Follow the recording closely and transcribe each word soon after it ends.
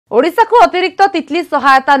ओडिशा को अतिरिक्त तितली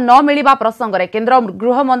सहायता न मिलिबा प्रसंग में केंद्र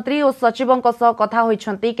गृहमंत्री और सचिवों कथा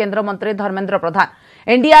होइछंती केंद्र मंत्री धर्मेंद्र प्रधान।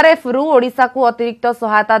 एनडीआरएफ रु ओडिशा को अतिरिक्त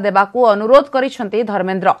सहायता देबाकू अनुरोध करिछंती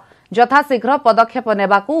धर्मेंद्र। यथाशीघ्र पदक्षेप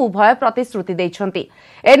नेबाकू उभय प्रतिश्रुति दैछंती।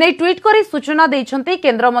 एने ट्वीट करी सूचना दैछंती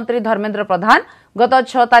केंद्र मंत्री धर्मेंद्र प्रधान। गत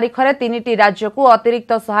 6 तारिख में 3टी राज्य को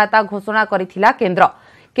अतिरिक्त सहायता घोषणा करिथिला केंद्र।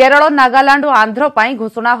 केरल, नागालैंड और आंध्र पई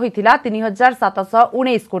घोषणा होइथिला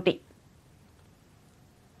 3719 कोटी।